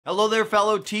Hello there,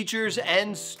 fellow teachers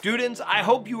and students. I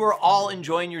hope you are all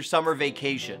enjoying your summer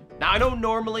vacation. Now, I know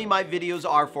normally my videos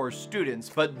are for students,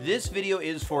 but this video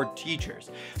is for teachers,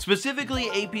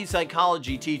 specifically AP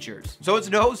Psychology teachers. So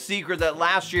it's no secret that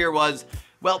last year was,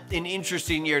 well, an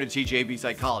interesting year to teach AP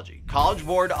Psychology. College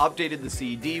Board updated the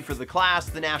CED for the class,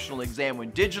 the national exam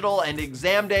went digital, and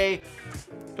exam day,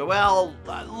 well,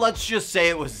 let's just say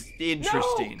it was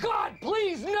interesting. No, God,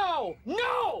 please, no,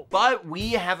 no! But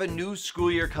we have a new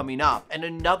school year coming up and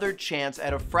another chance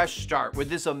at a fresh start with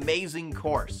this amazing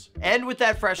course. And with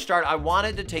that fresh start, I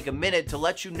wanted to take a minute to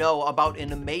let you know about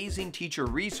an amazing teacher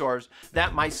resource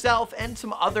that myself and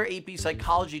some other AP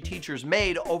Psychology teachers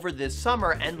made over this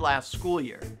summer and last school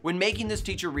year. When making this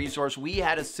teacher resource, we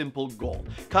had a simple goal: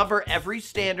 cover every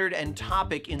standard and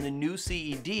topic in the new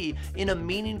CED in a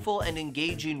meaningful and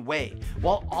engaging way,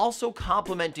 while also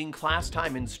complementing class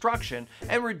time instruction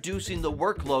and reducing the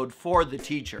workload for the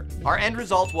teacher. Our end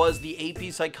result was the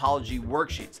AP Psychology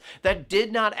worksheets that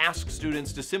did not ask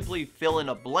students to simply fill in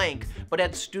a blank, but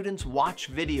had students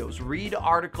watch videos, read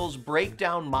articles, break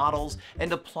down models,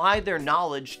 and apply their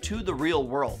knowledge to the real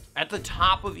world. At the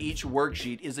top of each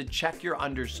worksheet is a check your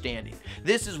understanding.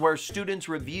 This is where students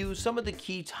review some of the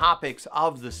key topics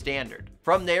of the standard.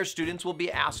 From there, students will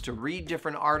be asked to read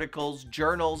different articles,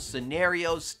 journals,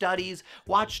 scenarios, studies,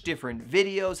 watch different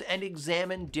videos, and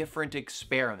examine different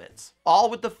experiments,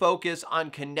 all with the focus on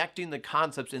connecting the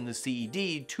concepts in the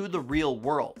CED to the real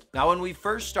world. Now, when we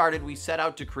first started, we set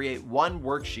out to create one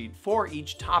worksheet for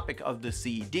each topic of the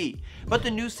CED, but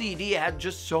the new CED had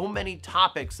just so many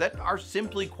topics that are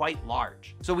simply quite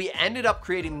large. So we ended up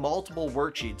creating multiple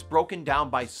worksheets broken down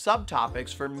by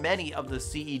subtopics for many of the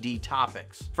CED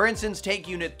topics. For instance, take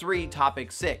Unit 3,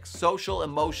 Topic 6, Social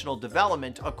Emotional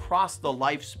Development Across the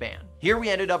Lifespan. Here we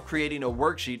ended up creating a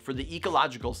worksheet for the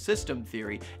ecological system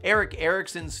theory, Erik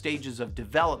Erikson's stages of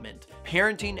development,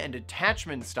 parenting and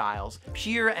attachment styles,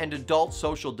 peer and adult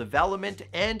social development,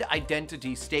 and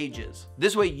identity stages.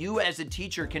 This way, you as a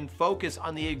teacher can focus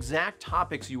on the exact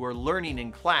topics you are learning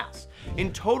in class.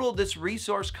 In total, this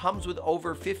resource comes with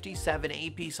over 57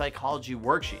 AP Psychology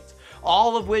worksheets,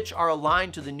 all of which are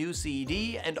aligned to the new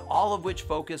CED and all of which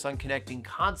focus on connecting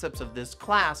concepts of this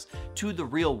class to the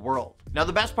real world. Now,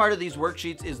 the best part of these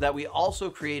worksheets is that we also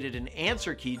created an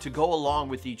answer key to go along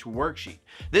with each worksheet.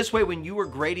 This way, when you are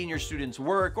grading your students'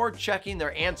 work or checking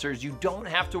their answers, you don't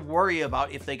have to worry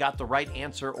about if they got the right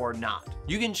answer or not.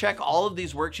 You can check all of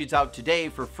these worksheets out today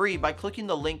for free by clicking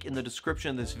the link in the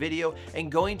description of this video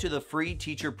and going to the free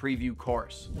teacher preview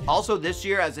course. Also, this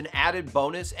year, as an added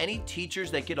bonus, any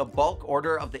teachers that get a bulk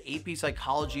order of the AP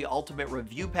Psychology Ultimate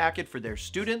Review Packet for their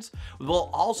students will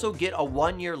also get a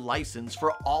 1-year license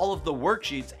for all of the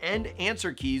worksheets and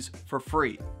answer keys for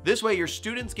free. This way, your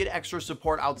students get extra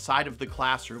support outside of the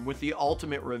classroom with the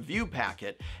Ultimate Review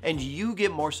Packet, and you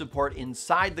get more support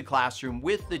inside the classroom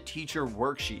with the teacher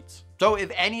worksheets. So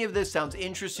if any of this sounds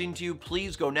interesting to you,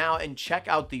 please go now and check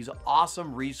out these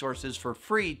awesome resources for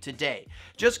free today.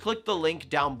 Just click the link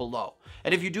down below.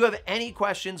 And if you do have any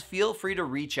questions, feel free to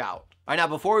reach out. All right, now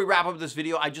before we wrap up this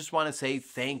video, I just want to say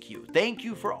thank you. Thank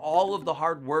you for all of the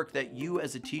hard work that you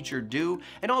as a teacher do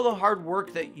and all the hard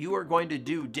work that you are going to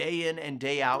do day in and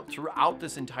day out throughout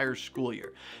this entire school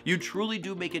year. You truly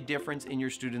do make a difference in your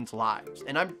students' lives,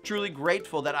 and I'm truly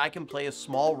grateful that I can play a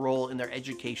small role in their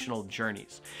educational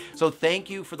journeys. So thank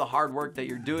you for the hard work that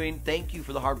you're doing. Thank you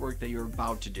for the hard work that you're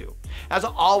about to do. As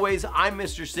always, I'm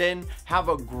Mr. Sinn. Have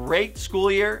a great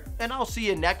school year, and I'll see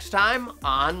you next time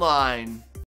online.